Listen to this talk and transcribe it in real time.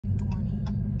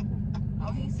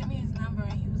number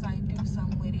and he was like, do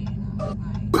something with it. And I was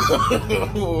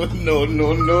like, oh, no,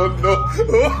 no, no, no.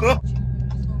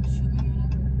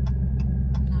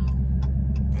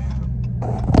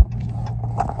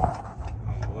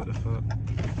 What the fuck?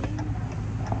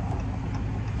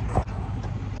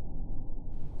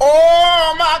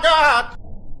 Oh my God!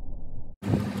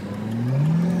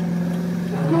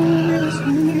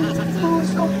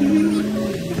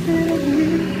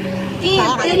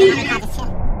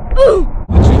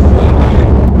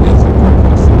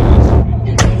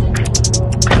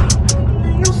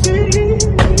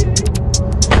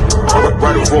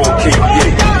 Right or wrong, kid,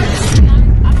 yeah.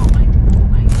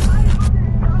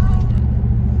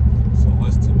 So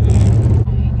what's too big?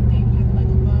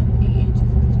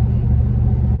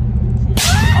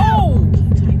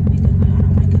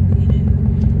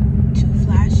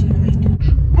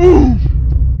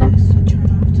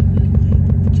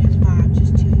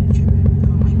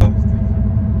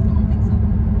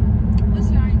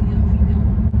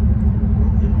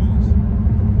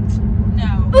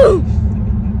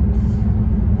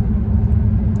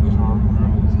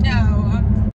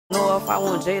 I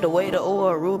want Jada Waiter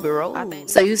or Ruby Rose.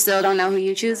 So you still don't know who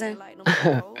you choosing?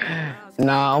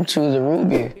 Nah, I'm choosing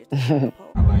Ruby. I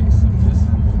like submissive.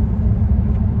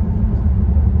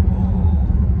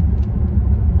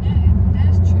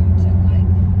 That's true too. Like,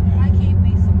 if I can't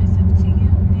be submissive to you,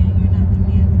 then you're not the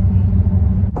man for me.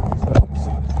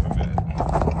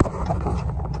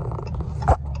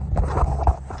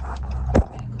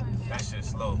 That shit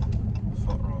slow.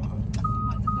 Fuck wrong with her.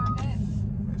 What, the Corvette?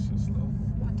 That shit slow.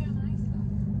 But they're nice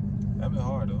though. That been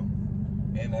hard though.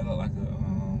 And that look like a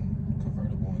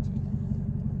convertible one too.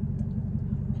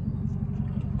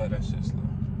 But that shit slow.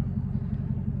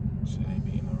 Shit ain't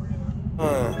being no real.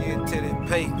 Nigga to the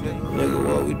pay, nigga,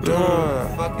 what we doing?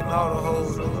 Fucking all the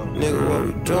hoes, nigga, what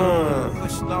we doing?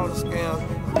 Pushing all the scams,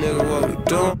 nigga, what we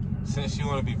doing? Since she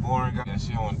wanna be boring, guys,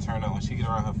 she don't wanna turn up. When she get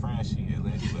around her friends, she get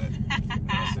lit. But you know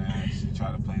what I'm saying? She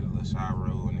try to play the little shy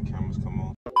role when the cameras come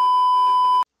on.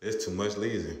 It's too much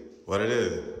Leezy. What it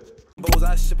is? Bows,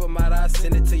 I ship them out, I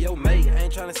send it to your mate. I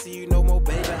ain't tryna see you no more,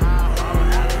 baby.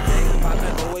 I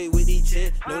poppin' away with these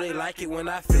chicks. Know they like it when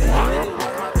I feel it. Nigga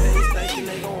with my page, thinking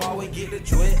they gon' always get the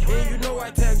joint. And you know I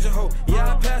tagged your hoe.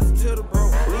 Yeah, I passed it to the bro.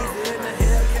 Leezy in the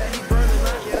hellcat, he burning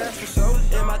up, yeah, that's for sure.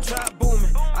 And my trap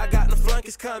booming, I got the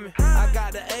flunkies coming. I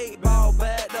got the 8-ball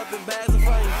bagged up in bags of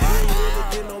funny. You ain't really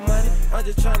get no money, I'm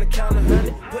just tryna count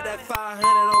 100. Put that 500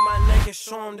 on my neck and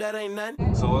show them that ain't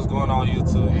nothing. So what's going on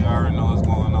YouTube? You already know what's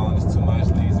going on. It's too much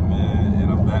Leezy, man.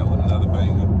 And I'm back with another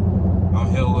banger. I'm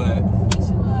here with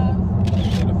Lisa Love.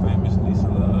 yeah, the famous Lisa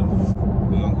Love.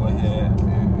 We're gonna go ahead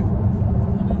and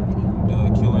do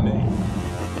a Q&A.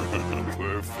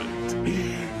 Perfect.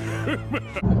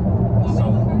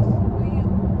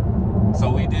 So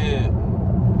we did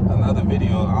another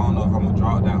video. I don't know if I'm gonna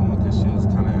draw that one because she was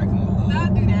kind of acting a little.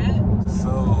 Don't do that. So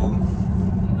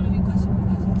You want to do question for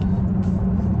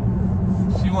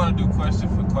question? she want to do question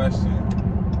for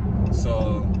question.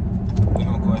 So we're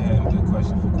gonna go ahead and do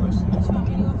question for question. You want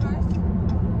me to go first?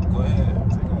 Go ahead,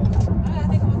 take off. I gotta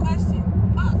think of a question.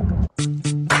 Fuck.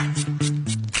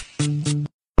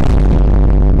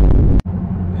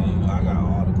 And you know I got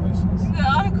all the questions. You got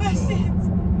all the questions.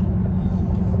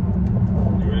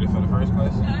 You ready for the first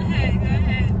question? Go ahead, go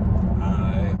ahead.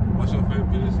 Alright. What's your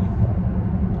favorite position?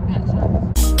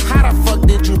 Gotcha. How the fuck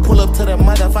did you pull up to the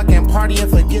motherfucking party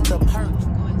and forget the perks?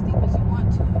 Go as deep as you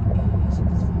want to. You should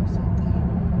just form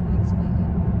something. Explain it.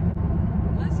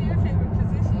 What's your favorite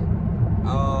position?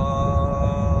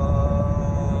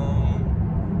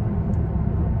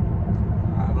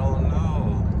 I don't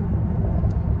know.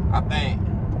 I think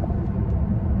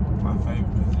my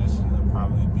favorite position would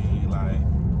probably be like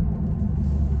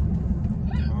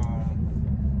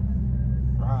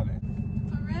riding.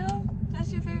 For real?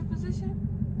 That's your favorite position?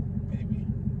 Maybe.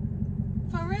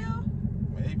 For real?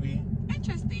 Maybe.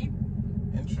 Interesting.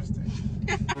 Interesting.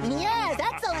 Yes,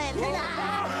 excellent.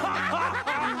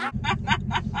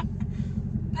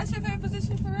 That's your favorite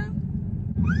position for real?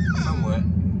 Somewhat.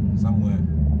 Somewhat.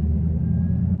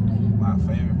 My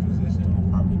favorite position would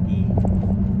probably be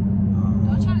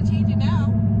Don't try to change it now.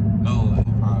 no,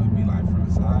 it'd probably be like from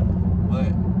the side.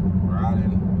 But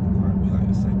riding would probably be like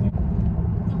the second.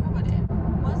 Don't worry about it.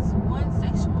 What's one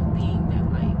sexual thing that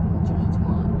like turns you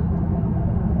on?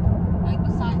 Like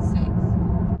besides sex?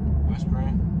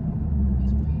 Whispering?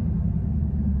 Whispering?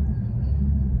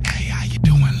 Hey, how you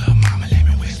doing, little mama? Let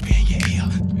me whisper in your ear.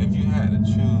 If you had to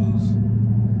choose,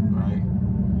 right?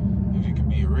 If you could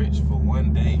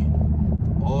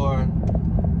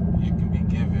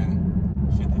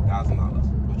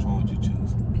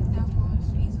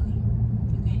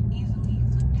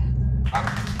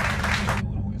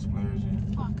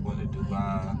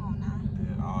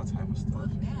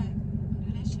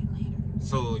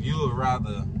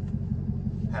rather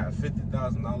have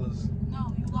 $50,000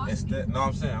 No, you lost instead? me. No,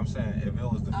 I'm saying if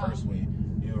it was the first way,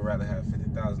 you would rather have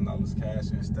 $50,000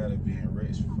 cash instead of being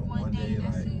rich for one day.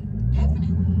 That's Like, it.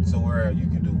 Definitely. so where you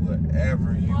can do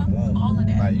whatever you want. All of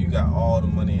that. Like, you got all the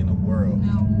money in the world.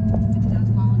 No,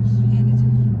 $50,000. Hand it to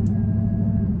me.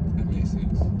 That makes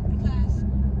sense. Because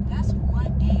that's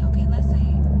one day. Okay, let's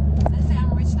say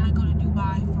I'm rich and I go to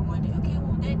Dubai for one day. Okay,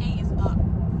 well that day is up.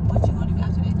 What you gonna do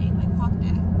after that day? Like fuck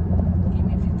that. Give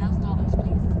me $50,000,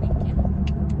 please. Thank you.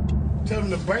 Tell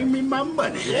them to bring me my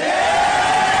money.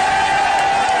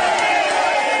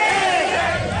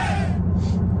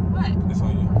 What? It's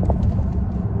on you.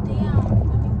 Damn.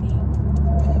 Let me think.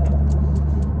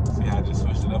 See how I just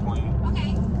switched it up on you?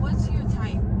 Okay, what's your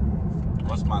type?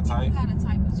 What's my type? You got a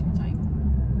type. What's your type?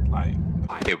 Like,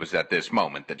 It was at this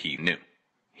moment that he knew.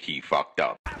 He fucked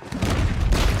up.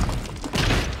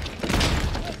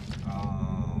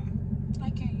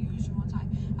 Like your usual type.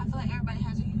 I feel like everybody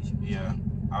has a usual yeah. type.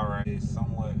 Alright,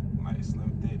 somewhat like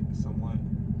slim thick, somewhat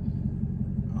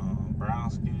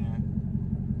brown skin,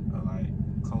 like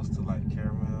close to like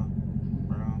caramel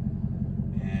brown,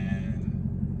 and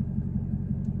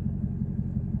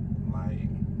like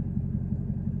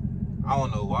I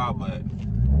don't know why, but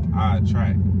I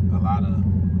attract a lot of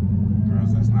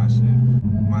girls that's not shit.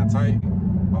 My type,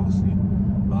 bossy,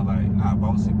 but like not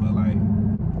bossy, but like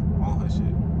on her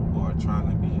shit or trying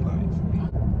to be like for me.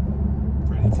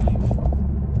 Pretty teeth,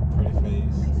 pretty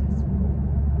face.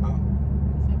 Huh?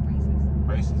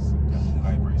 Braces. Definitely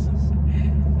like braces.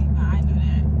 I know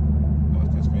that. No,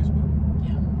 it's just Facebook.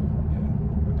 Yeah. Yeah,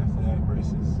 I definitely like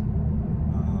braces.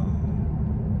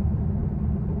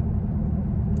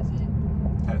 That's it.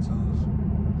 Tattoos.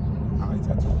 I like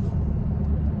tattoos.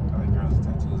 I like girls with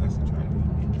tattoos. That's attractive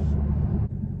to me.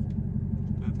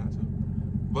 Good tattoo.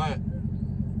 But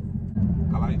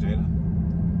I like Jada.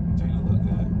 Jada look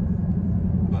good.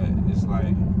 But it's like,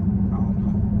 I don't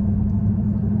know.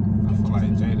 I feel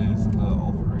like Jada is a little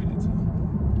overrated too.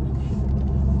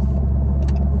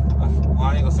 Well,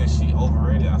 I ain't gonna say she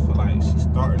overrated. I feel like she's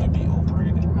starting to be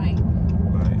overrated. Right.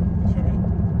 Like, you feel me?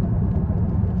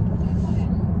 Okay, go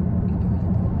ahead.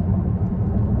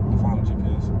 The phone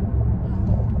GPS.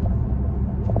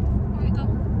 There you go.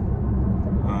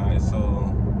 Alright, so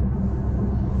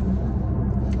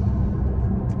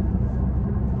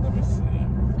let me see.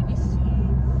 Let me see.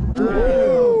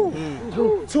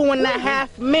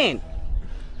 2.5 men.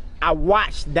 I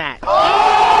watched that.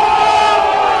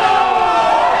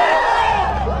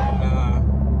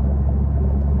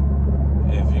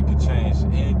 If you could change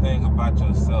anything about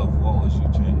yourself, what would you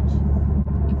change?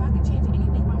 If I could change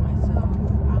anything about myself,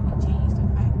 I would change the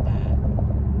fact that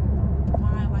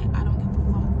my like I don't give a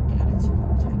fuck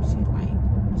attitude type shit. Like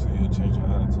So you'll change your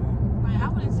attitude. I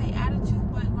wouldn't say attitude,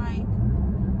 but like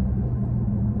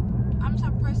I'm the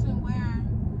type of person where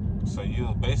So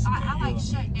you'll basically I like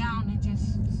shut down and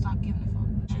just stop giving a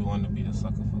fuck. You want to be a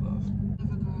sucker for love.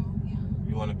 Never girl, yeah.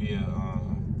 You want to be a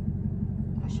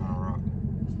Sean Rock.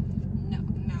 No,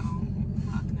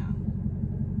 fuck no.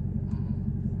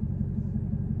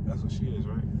 That's what she is,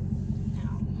 right? No.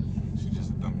 She's just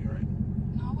a dummy, right?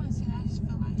 No, I wouldn't say that. I just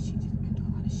feel like she just been through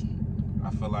a lot of shit. I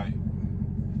feel like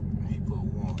he put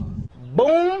one on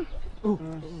her.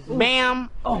 Boom. Bam.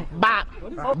 Bop.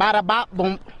 Bada bop.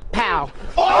 Boom. Pow.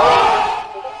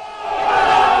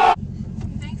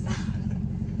 You think so?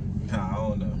 Nah, I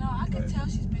don't know. No, I could tell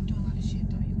she's been through a lot of shit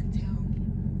though. You could tell.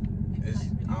 It's,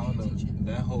 I don't know.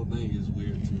 That whole thing is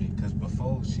weird to me because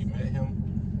before she met him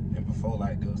and before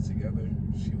like they was together,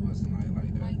 she wasn't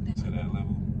like that to that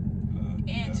level.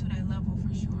 And to that level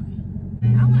for sure.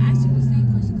 I want to ask you the same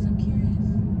question because I'm curious.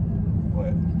 What?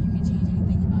 If you can change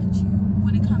anything about you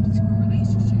when it comes to a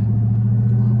relationship.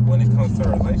 When it comes to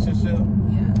a relationship,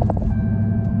 Yeah.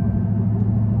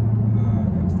 I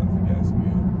gotta stop the gas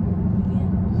again.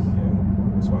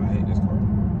 Yeah, that's why I hate this car.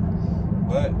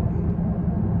 But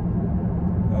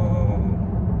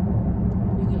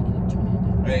You're gonna end up turning it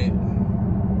down. hey,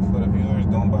 for the viewers,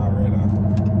 don't buy a red eye.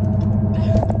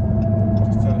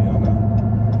 Just telling y'all now.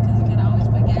 Because you can always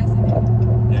put gas in it.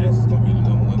 Gas is gonna be the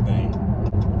 #1 thing.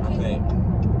 I think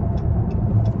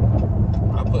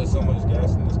I put so much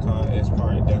gas in this car, it's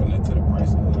probably down there to the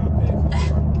price of what I paid for the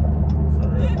car. For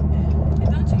real.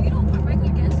 And you don't put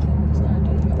regular gas in it. It's gonna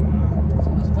do you. So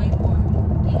it's way more.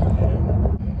 Damn.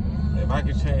 Yeah. If I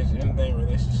could change anything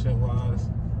relationship-wise,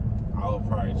 I would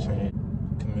probably change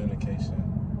communication.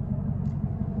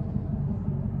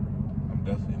 I'm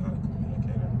definitely not a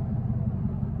communicator,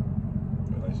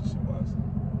 relationship-wise.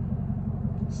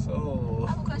 So,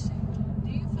 I have a question.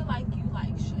 Do you feel like you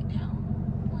like shut down?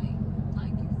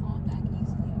 Like you fall back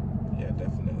easily? yeah,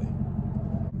 definitely.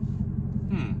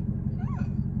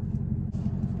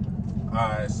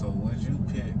 Alright, so would you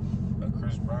pick a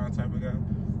Chris Brown type of guy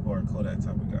or a Kodak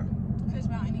type of guy? Chris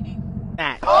Brown any day.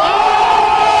 That.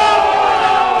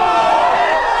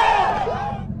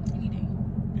 Any day.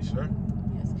 You sure?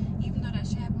 Yes. Even though that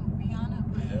shit happened with Rihanna,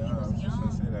 but Yeah, he was I was just young.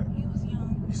 gonna say that. He was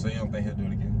young. So you don't think he'll do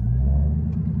it again?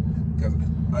 Because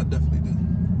I definitely do.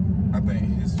 I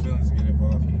think his feelings get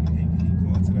involved. He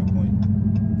going to that point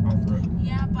off rip.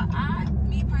 Yeah, but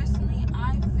me personally,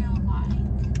 I feel like,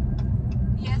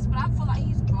 yes, but I feel like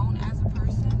he's grown as a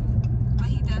person, but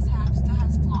he still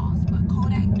has flaws. But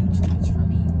Kodak do too much for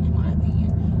me, in my opinion.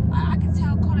 I can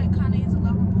tell Kodak kind of is a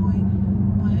lover boy,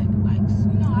 but like,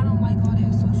 you know, I don't like all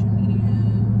that social media.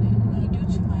 He do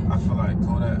too much. I feel like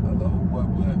Kodak a lover boy,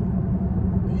 but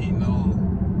he knows,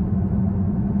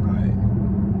 like.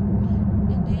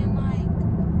 And then like,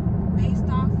 based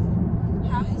off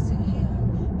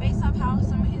how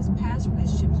some of his past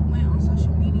relationships went on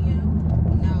social media,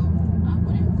 no, I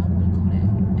wouldn't fuck with Kodak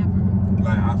ever.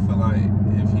 Like, I feel like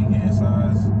if he gets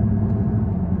size,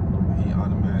 he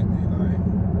automatically, like,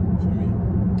 for me.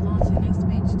 On to the next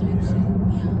bitch type shit.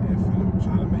 Yeah. If I'm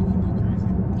trying to make you look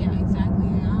crazy. Yeah, exactly.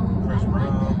 Chris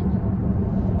Brown,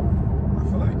 I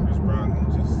feel like Chris Brown gonna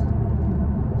just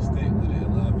stick with it a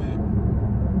little bit.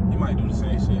 He might do the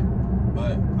same shit,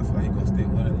 but I feel like he gonna stick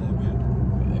with it a little bit.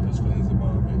 If his feelings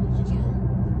involved,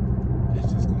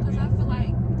 it's just gonna be. Because I feel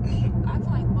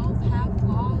like both have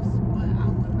flaws, but I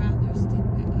would rather stick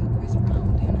with Chris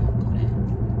Brown than Kodak.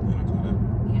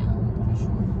 Yeah, for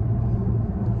sure.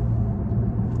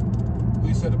 Who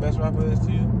you said the best rapper is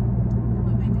to you?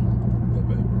 Lil Baby. Lil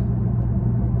Baby.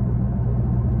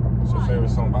 What's your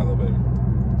favorite song by Lil Baby?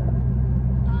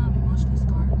 Emotionally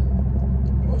Scarred.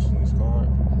 Emotionally Scarred?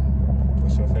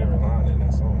 What's your favorite line in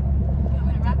that song? You want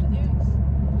me to rap the lyrics?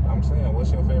 I'm saying,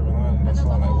 what's your favorite line in that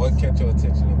song? Like, what kept your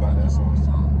attention about that song?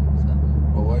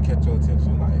 But what kept your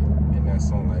attention, like, in that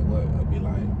song? Like, what would be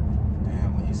like,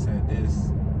 damn, when he said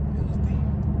this, it was deep.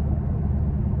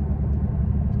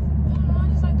 I don't know, I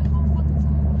just like the whole fucking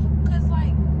song. Because,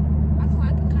 like, I feel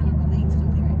like I can kind of relate to the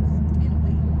lyrics in a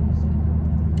way. So.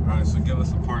 Alright, so give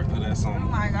us a part of that song.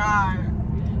 Oh my god.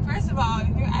 First of all,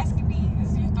 you're asking me,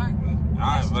 this is your third.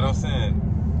 Alright, but I'm saying,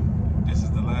 this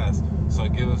is the last. So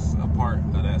give us a part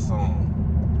of that song,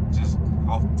 just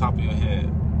off the top of your head.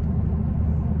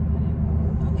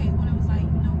 Okay, when it was like,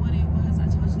 you know what it was, I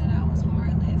told you that I was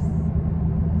heartless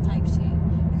type shit.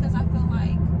 Because I feel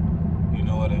like, you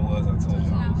know what it was, I told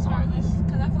you I was heartless.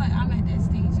 Because I feel like I'm at that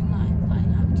stage in life, like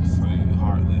I'm just So you're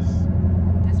heartless.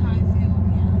 That's how I feel,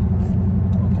 yeah.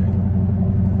 Okay.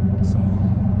 So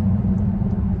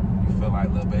you feel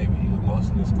like Lil Baby, you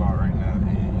emotionally scarred right now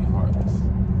and you heartless.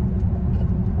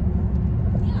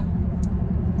 Yeah.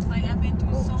 Like I've been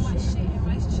through so much shit in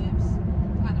relationships.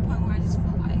 I'm at the point where I just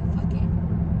feel like, fuck it.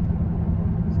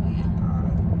 So yeah.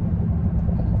 Alright.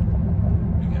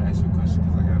 You can ask your question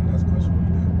because I got another question for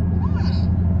you then.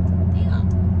 Damn.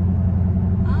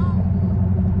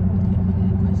 Damn, I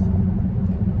need a question.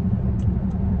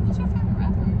 What's your favorite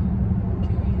rapper? I'm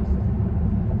curious.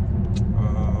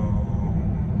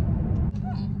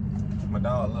 My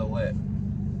dog Lil Wet.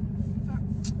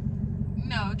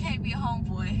 No, it can't be a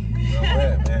homeboy. Lil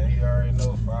Wet, man, you already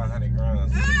know 500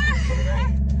 grams. Put it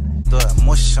in.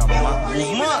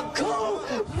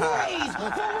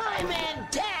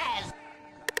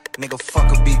 Nigga,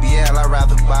 fuck a BBL, I'd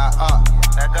rather buy up.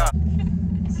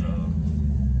 So,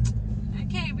 It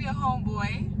can't be a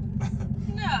homeboy.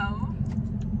 No.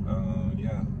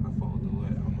 yeah, I fuck with Lil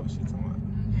Wet. I don't know what she's talking about.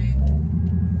 Okay.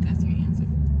 That's your answer.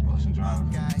 Ocean Drive.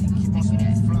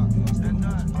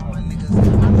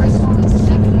 My first one was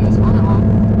 7 years on and off.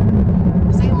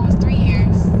 The second one was 3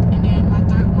 years. And then my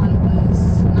third one was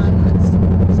 9 months.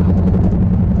 So,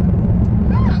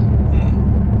 yeah.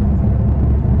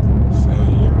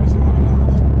 7 years on and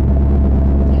off.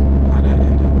 How that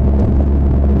ended?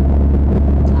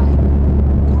 Like,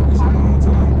 It's a long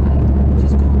time. like,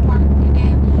 just go apart. And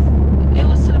then it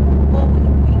was to the well, we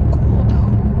cool though,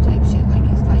 type shit. Like,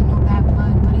 it's like no bad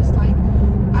blood, but it's like,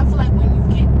 I feel like when you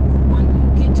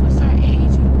get to a certain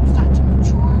age and you start to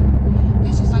mature,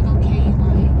 it's just like, okay,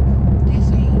 like, this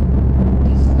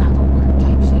is not gonna work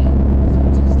type shit. So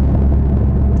just,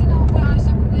 you know, we're on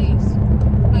separate ways.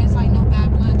 But it's like no bad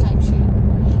blood type shit.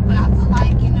 But I feel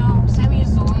like, you know, 7 years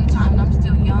is a long time and I'm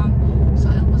still young. So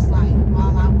it was like,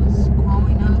 while I was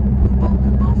growing up, we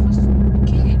both was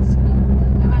kids. You know?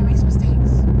 Everybody makes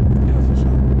mistakes. Yeah, for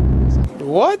sure.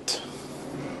 What?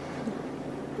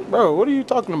 Bro, what are you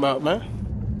talking about, man? It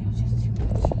was just too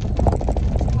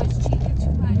much cheating,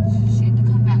 too much shit to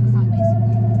come back from,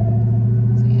 basically.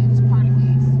 So yeah, just parted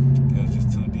ways. It was just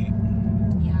too deep.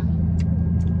 Yeah.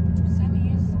 7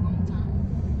 years is a long time.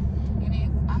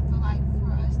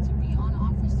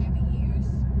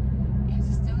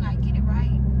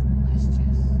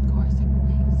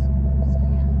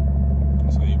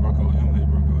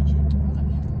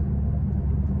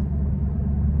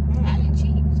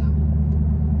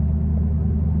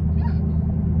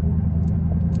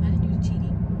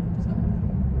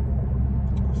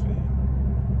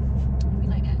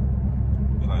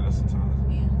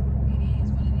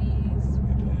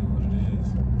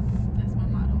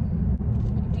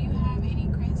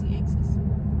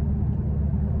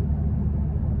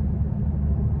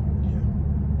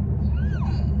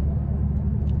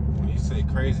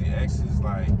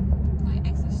 like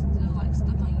Ex is still like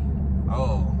stuck on you.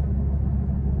 Oh.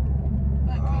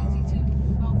 But crazy too.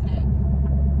 Both that.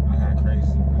 I got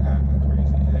crazy. I got a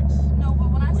crazy ex. No, but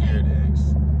when I Weird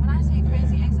ex. when I say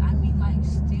crazy ex, I mean like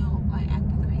still like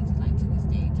acting crazy, like to this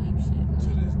day type shit. To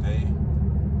this day.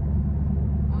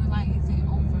 Or like is it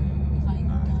over? Like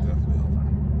nah, it's definitely over.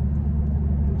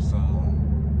 So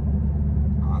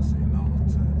I'll say no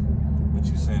to what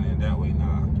you saying in that way,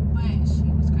 nah. But she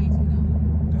was crazy though.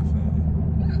 Definitely.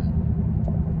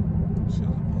 She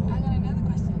was a bull. I got another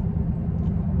question.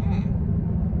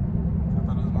 I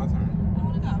thought it was my turn. I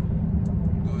wanna go.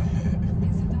 Go ahead.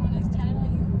 Is it the one that's tatted on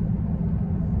you?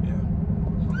 Yeah.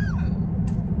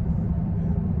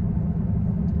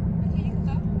 Okay, you can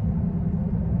go.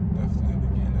 Definitely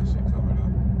be getting that shit covered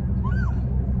up.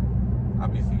 I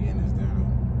be forgetting it's there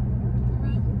though. For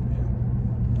real? Yeah.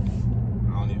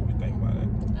 I don't even be thinking about that.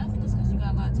 I think it's because you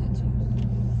got a lot of tattoos.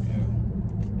 Yeah.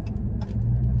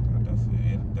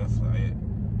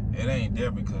 It ain't there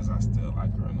because I still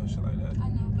like her and no shit like that. I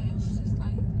know, but it was just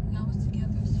like y'all was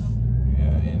together, so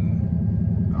Yeah,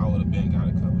 and I would have been got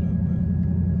it covered up, but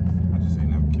I just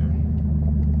ain't never cared.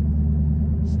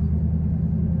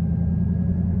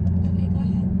 okay, go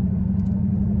ahead.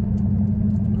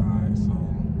 Alright, so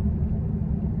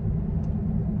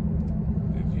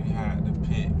if you had to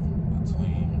pick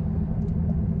between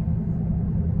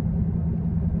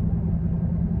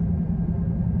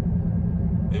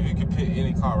if you could pick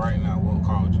any car right now, what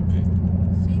car would you pick?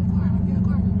 Same car, my favorite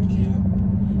car. Yeah.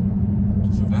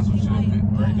 So that's what you would pick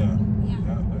right now. Yeah.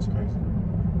 Yeah, that's crazy.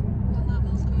 I love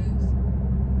those cars.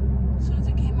 As soon as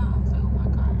it came out, I was like, oh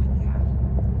my god, yeah.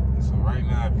 So right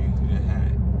now, if you could have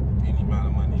had any amount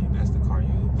of money, that's the car you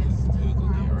would That's the go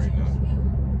car I get would right now. choose,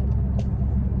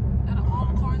 yeah. Out of all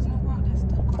the cars in the world, that's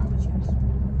the car I would choose.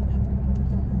 Yeah.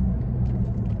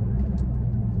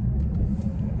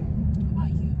 How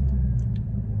about you?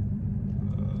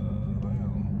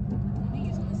 Lamb. I knew you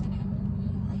was gonna say that.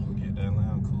 I go get that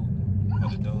Lamb coupe. But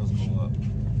the doors go up.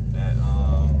 That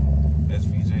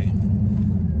SVJ.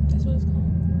 That's what it's called?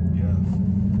 Yeah.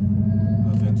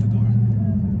 Aventador.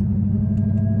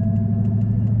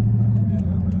 I go get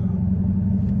that Lamb.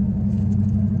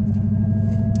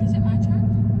 Is it my turn?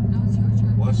 No, it's your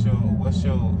turn.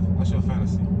 What's your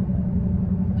fantasy?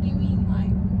 What do you mean,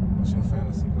 like, What's your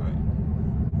fantasy like?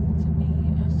 to be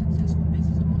a successful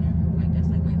business owner? Like, that's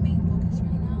like my main focus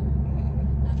right now.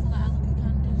 I feel like I look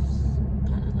at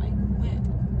kind of like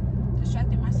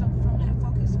distracted myself from that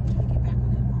focus. I'm trying to get back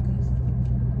on that focus.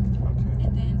 Okay.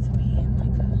 And then to be in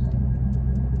like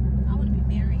I want to be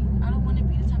married. I don't want to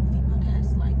be the type of female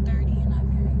that's like 30 and not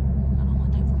married. I don't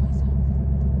want that for myself.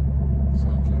 So,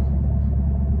 Okay.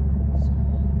 so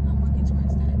I'm working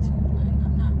towards that too. Like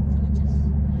I'm not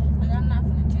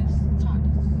gonna just talk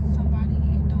to somebody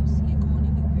and don't see it going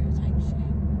anywhere type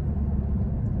shit.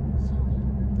 So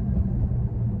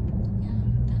yeah,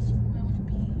 that's where I want to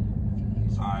be in a few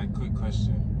years. Alright, quick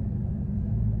question.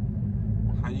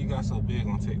 How you got so big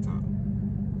on TikTok?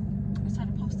 I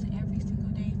started posting every single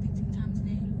day, 15 times a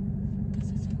day,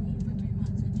 consistently for 3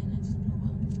 months, and then I just blew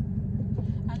up.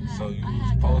 So you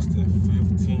was posting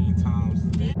 15 times a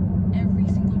day? Every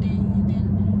single day, and then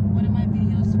one of my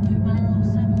videos went viral,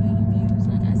 7 million views.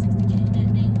 I got 60K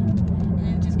that day, and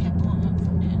then it just kept going up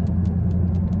from there.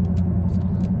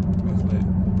 That's lit.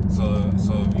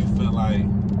 So if you feel like,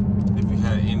 if you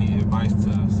had any advice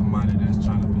to somebody that's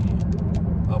trying to be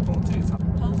up on TikTok?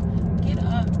 Post, get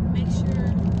up, make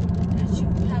sure that you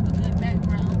have a good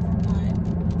background for one.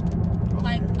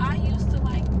 Like, I used to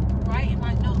like write in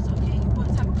my notes, okay, what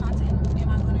type of content am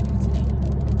I gonna do today?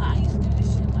 I used to do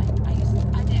this shit, like,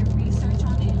 I did research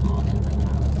on it and all that, like,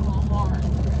 I was going hard, for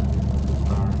real.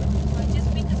 But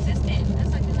just be consistent.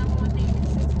 That's like the #1 thing,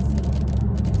 consistency.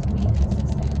 Just be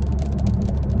consistent.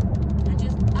 And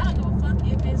just, I don't give a fuck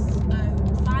if it's a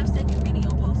 5-second video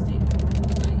posted.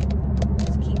 Like,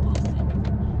 just keep posting.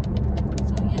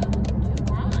 So yeah, just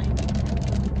grind.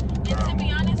 And to be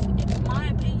honest, in my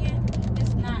opinion,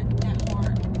 it's not that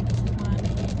hard. It's just my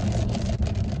opinion. It's easy.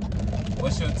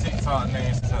 What's your TikTok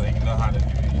name so you know how to do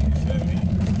it? You feel me?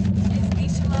 It's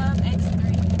Nisha Love X3.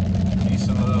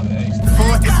 Nisha Love X.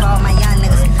 Boy, this for all my young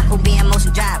niggas who be in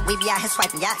motion drive. We be out here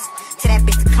swiping yachts. To that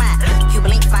bitch decline. Cuban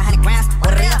link 500 grams.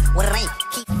 What it is, what it ain't.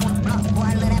 Keep on the block, boy.